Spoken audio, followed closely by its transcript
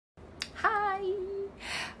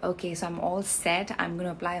Okay, so I'm all set. I'm going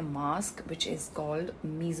to apply a mask which is called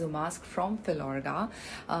Miso mask from Filorga.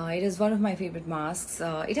 It is one of my favorite masks.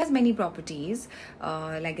 It has many properties,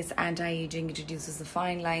 like it's anti-aging, it reduces the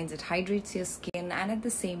fine lines, it hydrates your skin, and at the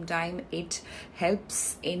same time it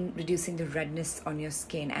helps in reducing the redness on your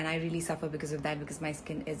skin. And I really suffer because of that, because my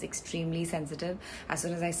skin is extremely sensitive. As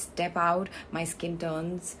soon as I step out, my skin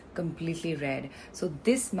turns completely red. So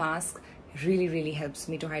this mask really helps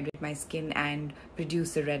me to hydrate my skin and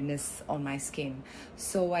reduce the redness on my skin.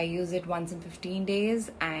 So I use it once in 15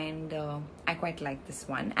 days, and I quite like this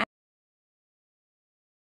one.